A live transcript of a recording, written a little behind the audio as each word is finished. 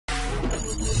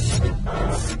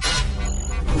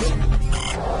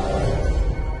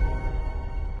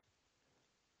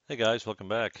Hey guys, welcome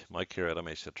back. Mike here at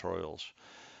MH Tutorials.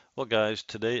 Well guys,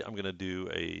 today I'm going to do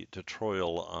a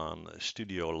tutorial on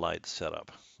studio light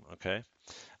setup. Okay,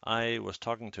 I was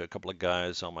talking to a couple of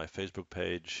guys on my Facebook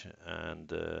page and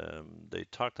they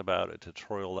talked about a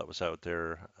tutorial that was out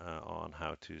there on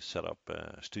how to set up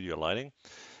studio lighting.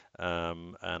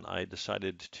 And I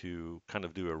decided to kind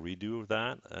of do a redo of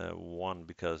that. One,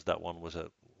 because that one was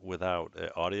without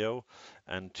audio,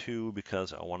 and two,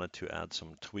 because I wanted to add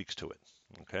some tweaks to it.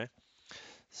 Okay.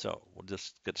 So we'll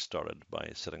just get started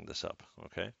by setting this up,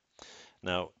 okay?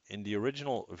 Now, in the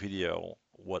original video,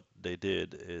 what they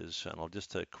did is, and I'll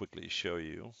just quickly show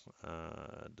you,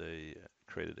 they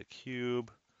created a cube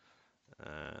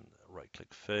and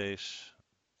right-click face,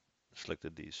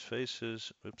 selected these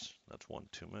faces. Oops, that's one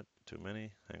too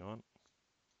many. Hang on,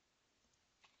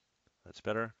 that's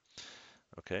better.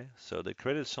 Okay, so they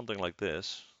created something like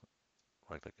this.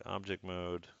 Right-click object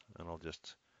mode, and I'll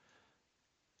just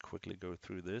quickly go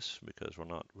through this because we're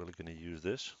not really going to use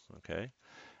this. Okay,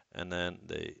 and then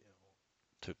they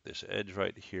took this edge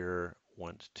right here,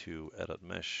 went to edit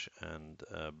mesh and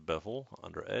bevel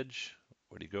under edge.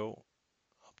 Where'd you go?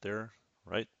 Up there,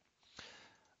 right?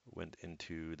 Went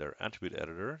into their attribute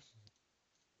editor,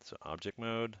 so object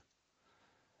mode,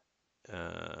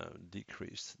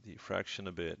 decreased the fraction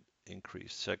a bit,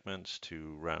 increased segments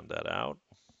to round that out.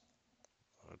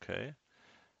 Okay,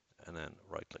 and then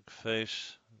right click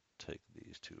face, take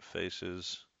these two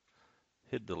faces,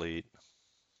 hit delete,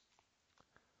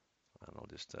 and I'll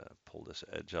just pull this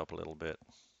edge up a little bit.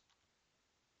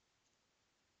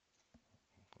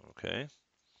 Okay,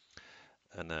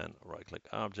 and then right click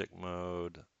object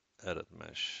mode, edit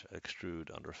mesh,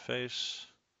 extrude under face,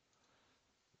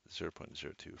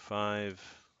 0.025,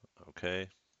 okay,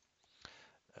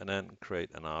 and then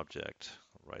create an object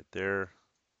right there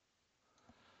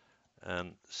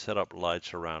and set up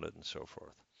lights around it and so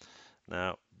forth.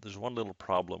 Now, there's one little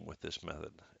problem with this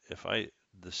method. If I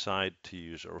decide to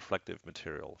use a reflective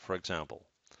material, for example,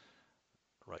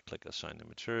 right click assign the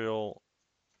material,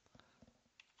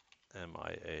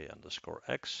 MIA underscore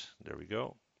X, there we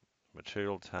go,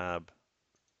 material tab,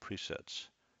 presets,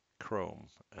 chrome,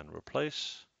 and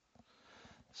replace.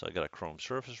 So I got a chrome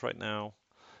surface right now.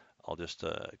 I'll just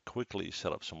quickly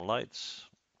set up some lights,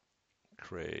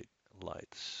 create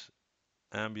lights,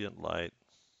 ambient light.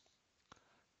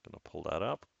 Gonna pull that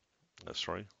up.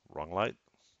 Sorry, wrong light.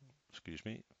 Excuse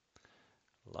me.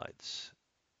 Lights,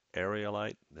 area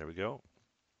light. There we go.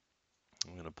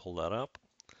 I'm gonna pull that up.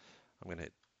 I'm gonna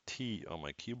hit T on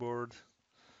my keyboard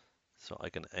so I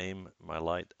can aim my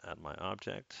light at my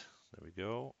object. There we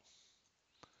go.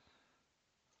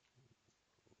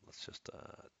 Let's just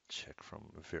check from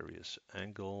various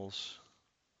angles.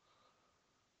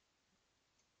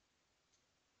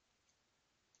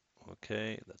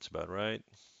 Okay, that's about right.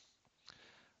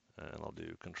 And I'll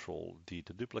do Control D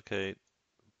to duplicate,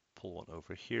 pull one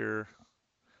over here,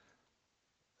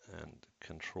 and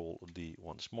Control D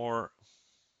once more,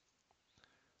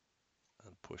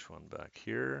 and push one back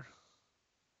here.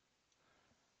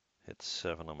 Hit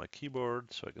 7 on my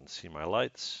keyboard so I can see my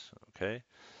lights. Okay,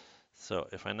 so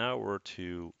if I now were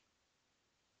to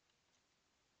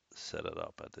set it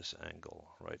up at this angle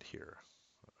right here,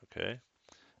 okay,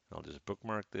 I'll just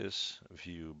bookmark this,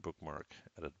 view bookmark,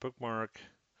 edit bookmark,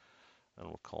 and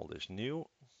we'll call this new,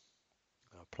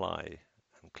 apply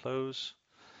and close.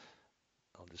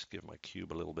 I'll just give my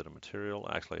cube a little bit of material.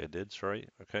 Actually, I did, sorry.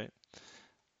 Okay.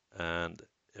 And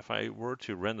if I were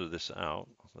to render this out,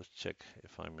 let's check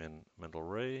if I'm in mental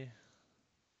ray,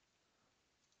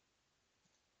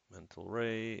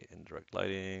 indirect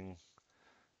lighting,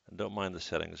 and don't mind the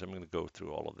settings. I'm going to go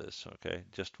through all of this. Okay.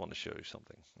 Just want to show you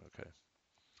something. Okay.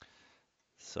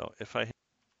 So if I,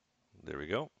 there we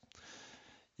go.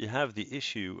 You have the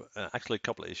issue, actually a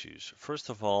couple of issues. First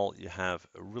of all, you have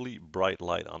a really bright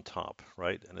light on top,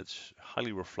 right? And it's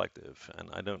highly reflective, and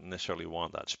I don't necessarily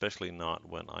want that, especially not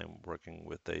when I'm working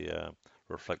with a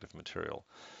reflective material.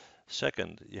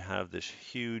 Second, you have this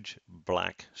huge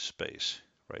black space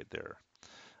right there.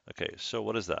 Okay, so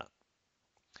what is that?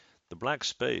 The black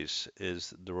space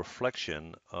is the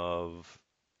reflection of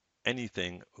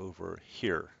anything over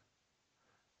here,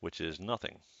 which is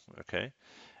nothing, okay?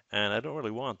 And I don't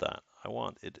really want that. I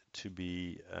want it to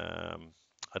be,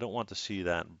 I don't want to see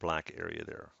that black area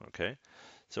there, okay?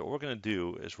 So what we're going to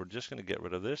do is we're just going to get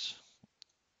rid of this.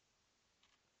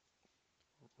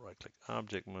 Right click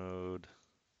object mode,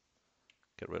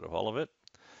 get rid of all of it.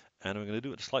 And we're going to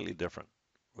do it slightly different.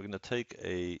 We're going to take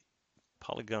a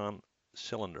polygon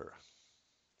cylinder.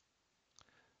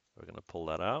 We're going to pull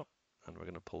that out and we're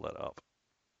going to pull that up.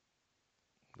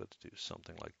 Let's do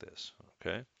something like this,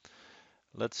 okay?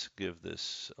 Let's give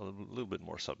this a little bit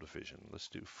more subdivision. Let's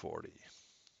do 40.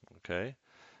 Okay.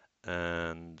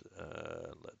 And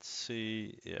let's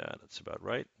see. Yeah, that's about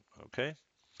right. Okay.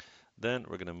 Then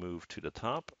we're going to move to the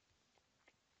top.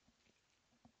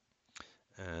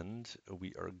 And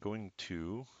we are going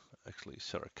to actually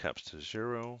set our caps to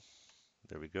 0.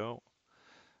 There we go.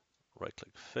 Right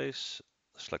click face,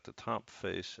 select the top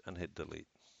face and hit delete.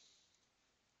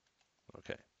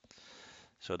 Okay,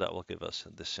 so that will give us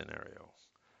this scenario.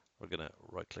 We're going to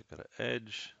right click on the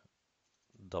edge,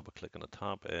 double click on the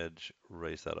top edge,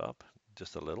 raise that up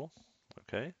just a little.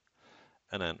 Okay,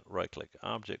 and then right click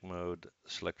object mode,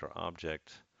 select our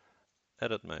object,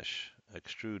 edit mesh,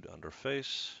 extrude under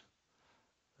face,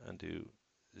 and do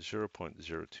 0.025.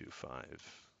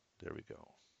 There we go.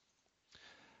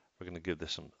 We're going to give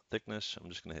this some thickness. I'm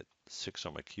just going to hit 6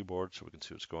 on my keyboard so we can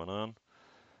see what's going on.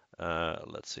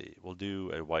 Let's see, we'll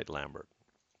do a white Lambert.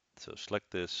 So select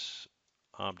this,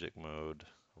 object mode,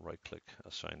 right click,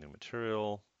 assign new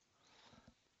material,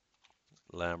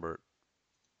 Lambert,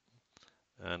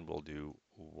 and we'll do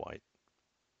white.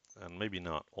 And maybe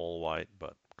not all white,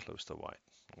 but close to white.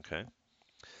 Okay.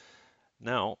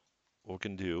 Now, what we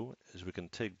can do is we can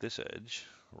take this edge,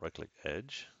 right click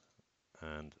edge,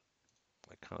 and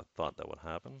I kind of thought that would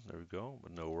happen. There we go,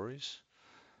 but no worries.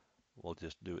 We'll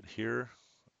just do it here.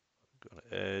 Go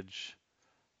to edge,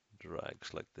 drag,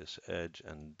 select this edge,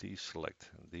 and deselect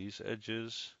these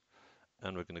edges.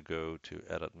 And we're going to go to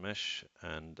edit mesh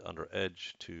and under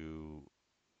edge to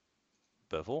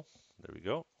bevel. There we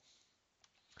go.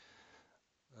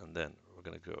 And then we're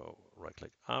going to go right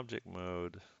click object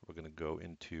mode. We're going to go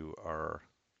into our,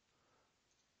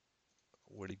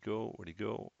 where'd he go? Where'd he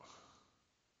go?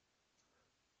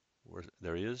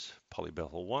 There he is,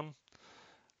 polybevel 1.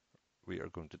 We are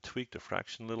going to tweak the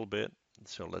fraction a little bit.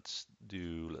 So let's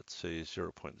do, let's say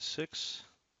 0.6.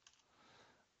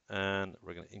 And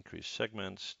we're going to increase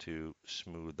segments to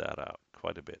smooth that out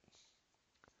quite a bit.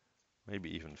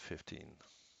 Maybe even 15.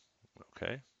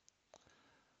 Okay.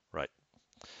 Right.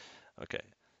 Okay.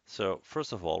 So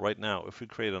first of all, right now, if we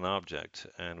create an object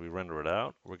and we render it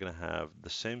out, we're going to have the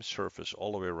same surface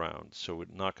all the way around. So we're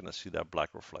not going to see that black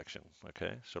reflection.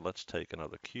 Okay. So let's take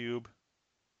another cube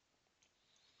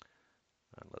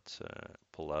and let's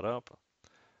pull that up.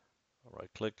 Right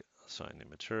click, assign new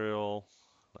material.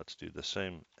 Let's do the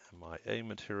same MIA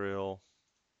material,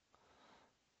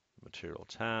 material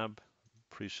tab,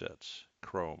 presets,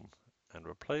 chrome, and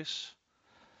replace.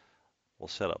 We'll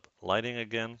set up lighting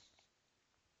again,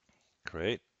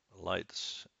 create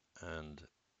lights, and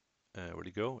where'd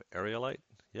you go? Area light.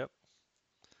 Yep.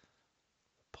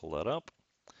 Pull that up.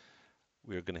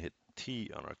 We are going to hit T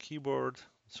on our keyboard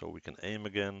so we can aim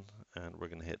again, and we're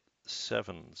going to hit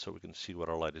 7 so we can see what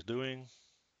our light is doing.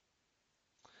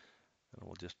 And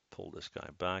we'll just pull this guy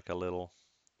back a little.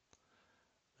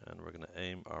 And we're going to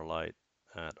aim our light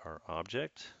at our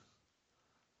object.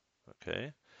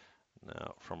 Okay.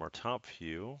 Now from our top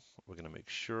view, we're going to make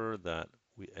sure that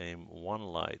we aim one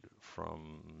light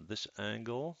from this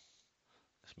angle.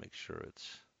 Just make sure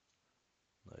it's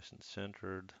nice and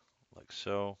centered, like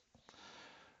so.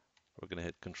 We're going to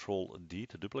hit Control D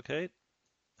to duplicate,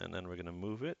 and then we're going to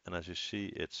move it. And as you see,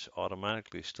 it's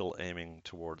automatically still aiming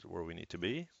towards where we need to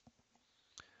be.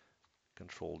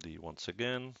 Control D once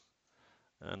again,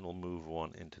 and we'll move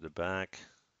one into the back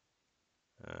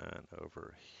and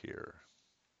over here.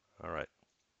 All right.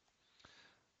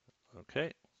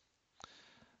 Okay.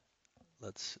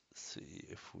 Let's see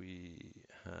if we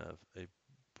have a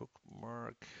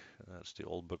bookmark. That's the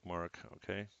old bookmark.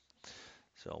 Okay.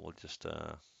 So we'll just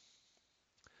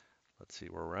let's see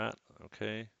where we're at.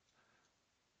 Okay.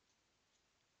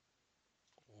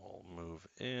 We'll move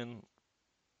in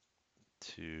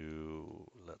to,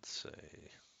 let's say,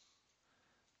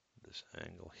 this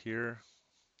angle here.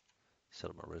 Set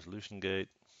up my resolution gate.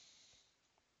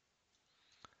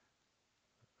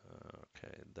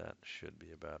 Okay, that should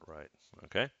be about right.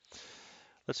 Okay,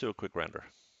 let's do a quick render.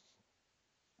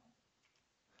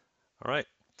 All right,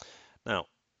 now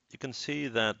you can see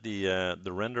that the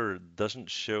render doesn't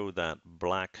show that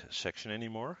black section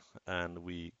anymore, and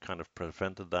we kind of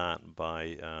prevented that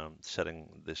by setting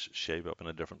this shape up in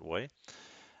a different way.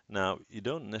 Now, you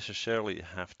don't necessarily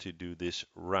have to do this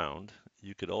round.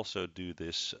 You could also do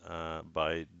this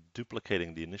by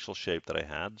duplicating the initial shape that I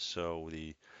had, so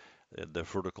the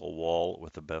vertical wall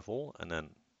with the bevel, and then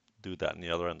do that in the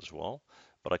other end as well.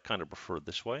 But I kind of prefer it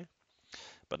this way.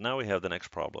 But now we have the next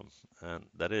problem, and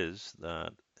that is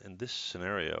that in this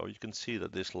scenario, you can see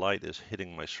that this light is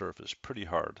hitting my surface pretty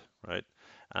hard, right?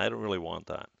 And I don't really want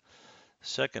that.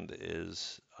 Second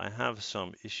is I have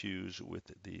some issues with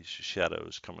these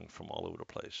shadows coming from all over the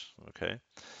place, okay?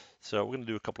 So we're going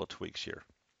to do a couple of tweaks here.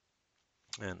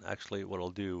 And actually what I'll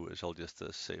do is I'll just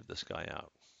save this guy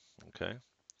out, okay?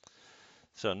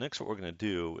 So next what we're going to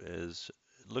do is,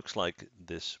 it looks like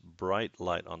this bright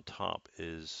light on top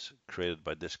is created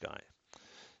by this guy.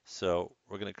 So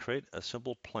we're going to create a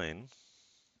simple plane,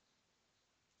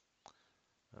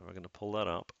 and we're going to pull that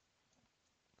up,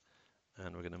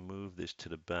 and we're going to move this to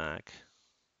the back.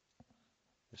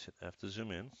 Just hit F to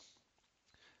zoom in,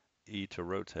 E to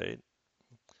rotate,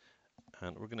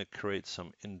 and we're going to create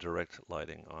some indirect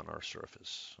lighting on our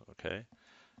surface, okay?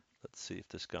 Let's see if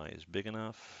this guy is big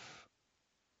enough.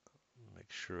 Make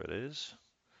sure it is.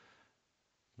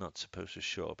 Not supposed to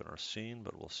show up in our scene,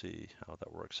 but we'll see how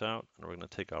that works out. And we're going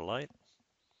to take our light,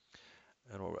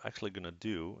 and what we're actually going to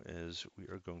do is we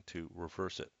are going to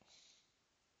reverse it.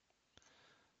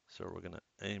 So we're going to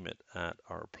aim it at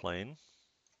our plane,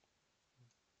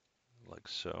 like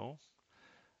so,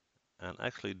 and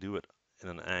actually do it in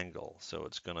an angle. So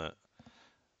it's going to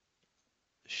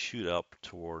shoot up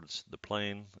towards the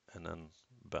plane and then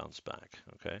bounce back,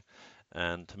 okay?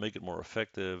 And to make it more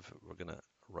effective, we're going to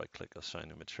right-click Assign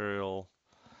New Material,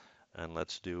 and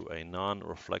let's do a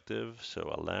non-reflective,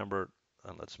 so a Lambert,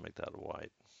 and let's make that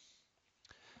white.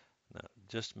 Now,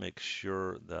 just make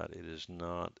sure that it is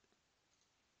not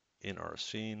in our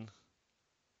scene.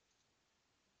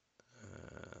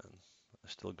 And I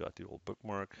still got the old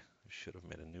bookmark. I should have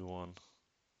made a new one.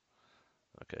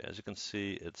 Okay, as you can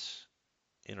see, it's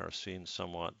in our scene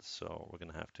somewhat, so we're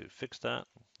going to have to fix that.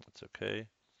 That's okay.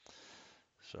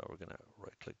 So we're going to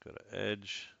right-click, go to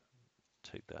Edge,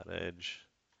 take that edge,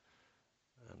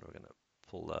 and we're going to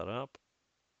pull that up.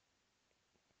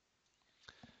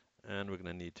 And we're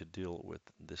going to need to deal with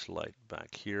this light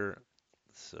back here.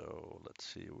 So let's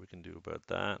see what we can do about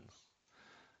that.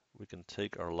 We can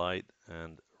take our light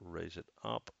and raise it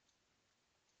up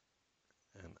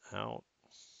and out,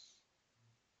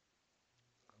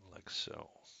 like so.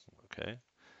 Okay,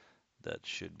 that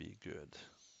should be good.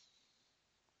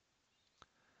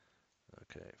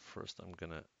 Okay, first I'm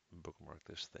gonna bookmark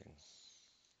this thing.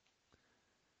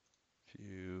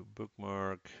 View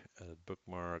bookmark, edit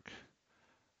bookmark,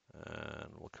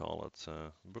 and we'll call it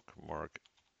bookmark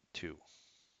 2.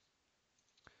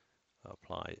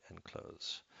 Apply and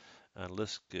close. And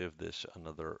let's give this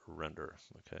another render.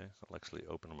 Okay, I'll actually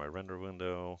open my render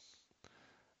window,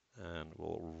 and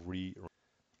we'll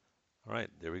all right,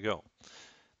 there we go.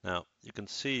 Now you can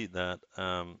see that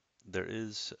there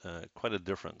is quite a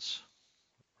difference,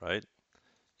 right?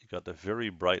 You got the very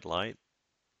bright light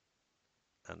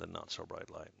and the not so bright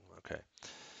light. Okay.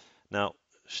 Now,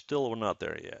 still we're not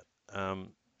there yet.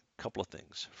 Couple of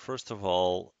things. First of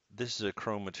all, this is a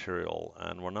chrome material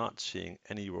and we're not seeing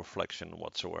any reflection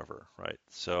whatsoever, right?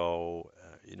 So,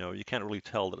 you can't really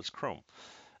tell that it's chrome.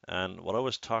 And what I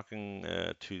was talking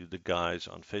to the guys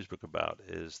on Facebook about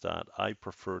is that I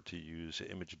prefer to use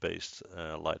image-based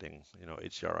lighting,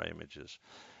 HDRI images.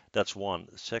 That's one.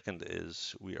 Second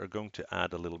is we are going to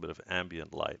add a little bit of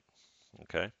ambient light,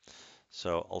 okay?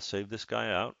 So I'll save this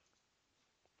guy out.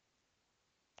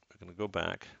 We're going to go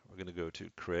back. We're going to go to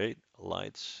Create,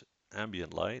 Lights,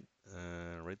 Ambient Light,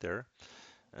 right there.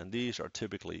 And these are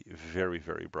typically very,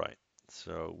 very bright.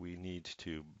 So we need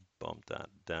to bump that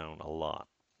down a lot.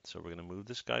 So we're going to move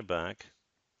this guy back,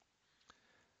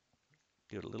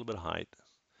 give it a little bit of height,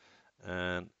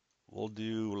 and we'll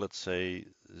do, let's say,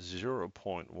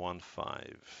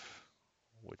 0.15,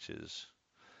 which is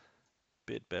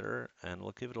a bit better, and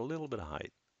we'll give it a little bit of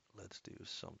height. Let's do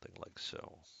something like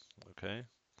so, okay?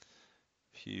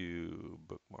 View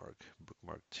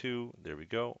bookmark 2, there we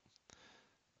go.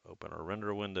 Open our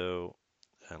render window,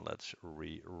 and let's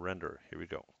re-render. Here we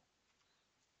go.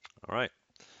 All right,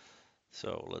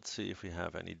 so let's see if we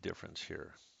have any difference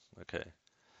here. Okay,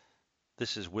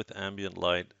 this is with ambient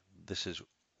light, this is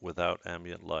without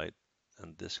ambient light,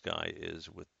 and this guy is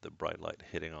with the bright light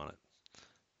hitting on it.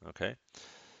 Okay,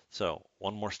 so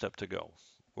one more step to go.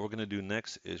 What we're going to do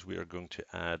next is we are going to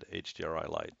add HDRI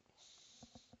light,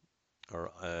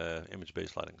 or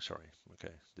image-based lighting, sorry.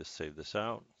 Okay, just save this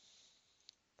out.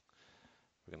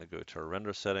 We're going to go to our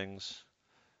render settings,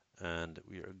 and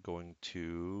we are going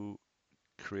to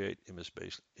create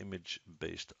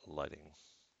image-based lighting.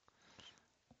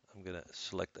 I'm going to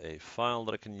select a file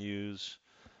that I can use.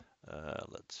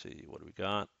 Let's see, what do we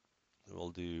got? We'll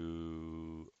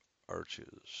do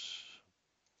Arches,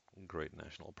 Great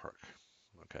National Park.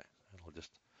 Okay, and I'll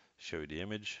just show you the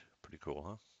image. Pretty cool,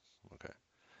 huh? Okay.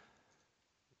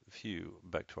 View,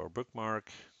 back to our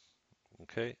bookmark.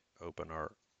 Okay, open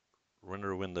our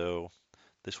render window.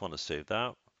 This one is saved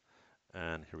out.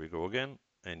 And here we go again,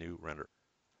 a new render.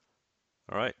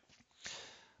 All right.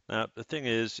 Now, the thing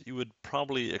is, you would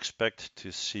probably expect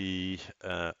to see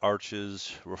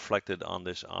arches reflected on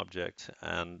this object.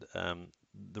 And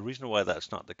the reason why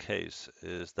that's not the case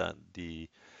is that the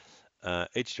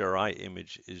hdri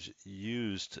image is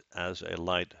used as a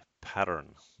light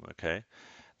pattern. Okay.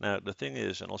 Now, the thing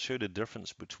is, and I'll show you the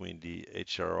difference between the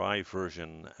hdri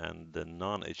version and the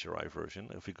non-hdri version.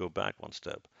 If we go back one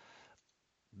step,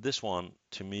 this one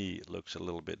to me looks a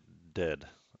little bit dead.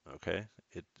 Okay,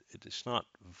 it is not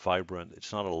vibrant,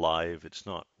 it's not alive, it's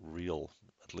not real.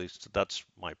 At least that's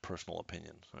my personal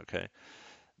opinion. Okay,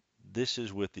 this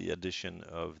is with the addition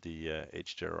of the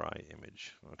hdri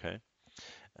image. Okay,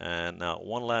 and now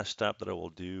one last step that I will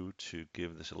do to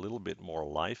give this a little bit more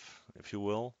life, if you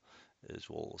will, is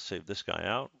we'll save this guy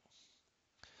out,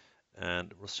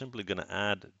 and we're simply going to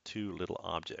add two little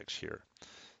objects here.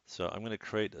 So I'm going to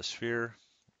create a sphere,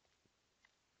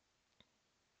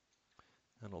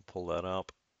 and we'll pull that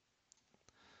up.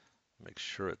 Make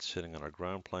sure it's sitting on our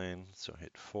ground plane. So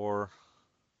hit 4.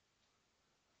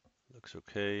 Looks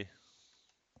okay.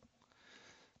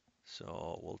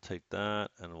 So we'll take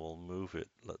that and we'll move it,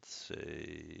 let's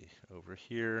say, over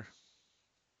here.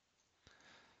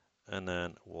 And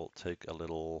then we'll take a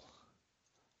little,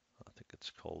 I think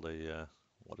it's called a,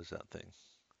 what is that thing?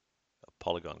 A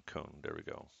polygon cone. There we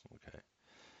go. Okay.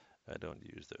 I don't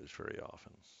use those very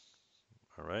often.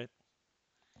 All right.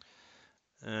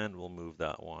 And we'll move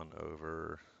that one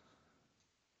over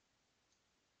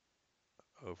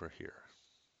here.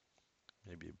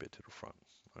 Maybe a bit to the front.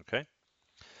 Okay.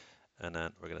 And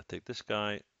then we're going to take this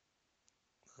guy,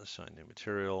 assign new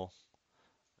material,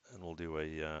 and we'll do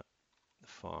a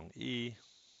Fong E,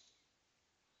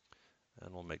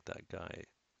 and we'll make that guy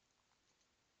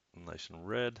nice and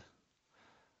red.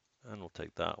 And we'll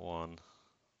take that one,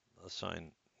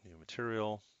 assign new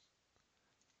material,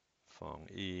 Fong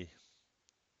E,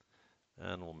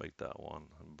 and we'll make that one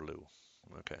blue.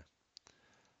 Okay.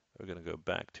 We're going to go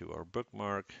back to our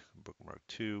bookmark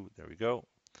 2. There we go.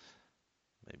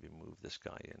 Maybe move this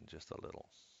guy in just a little.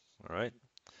 All right.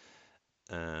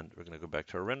 And we're going to go back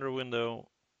to our render window,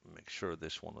 make sure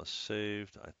this one is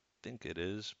saved. I think it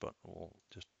is, but we'll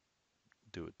just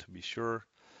do it to be sure.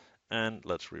 And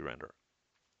let's re-render.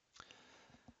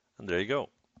 And there you go.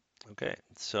 Okay,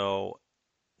 so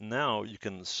now you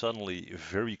can suddenly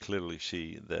very clearly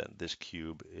see that this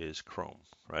cube is chrome,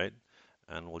 right?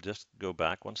 And we'll just go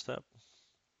back one step.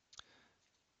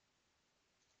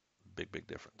 Big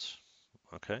difference.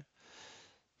 Okay,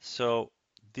 so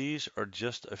these are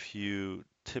just a few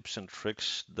tips and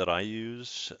tricks that I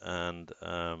use, and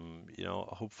you know,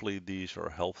 hopefully these are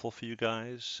helpful for you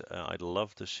guys. I'd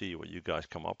love to see what you guys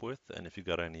come up with, and if you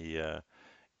got any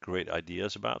great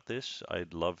ideas about this,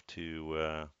 I'd love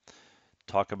to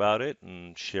talk about it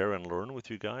and share and learn with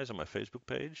you guys on my Facebook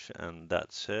page. And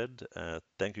that said,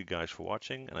 thank you guys for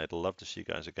watching, and I'd love to see you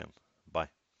guys again. Bye.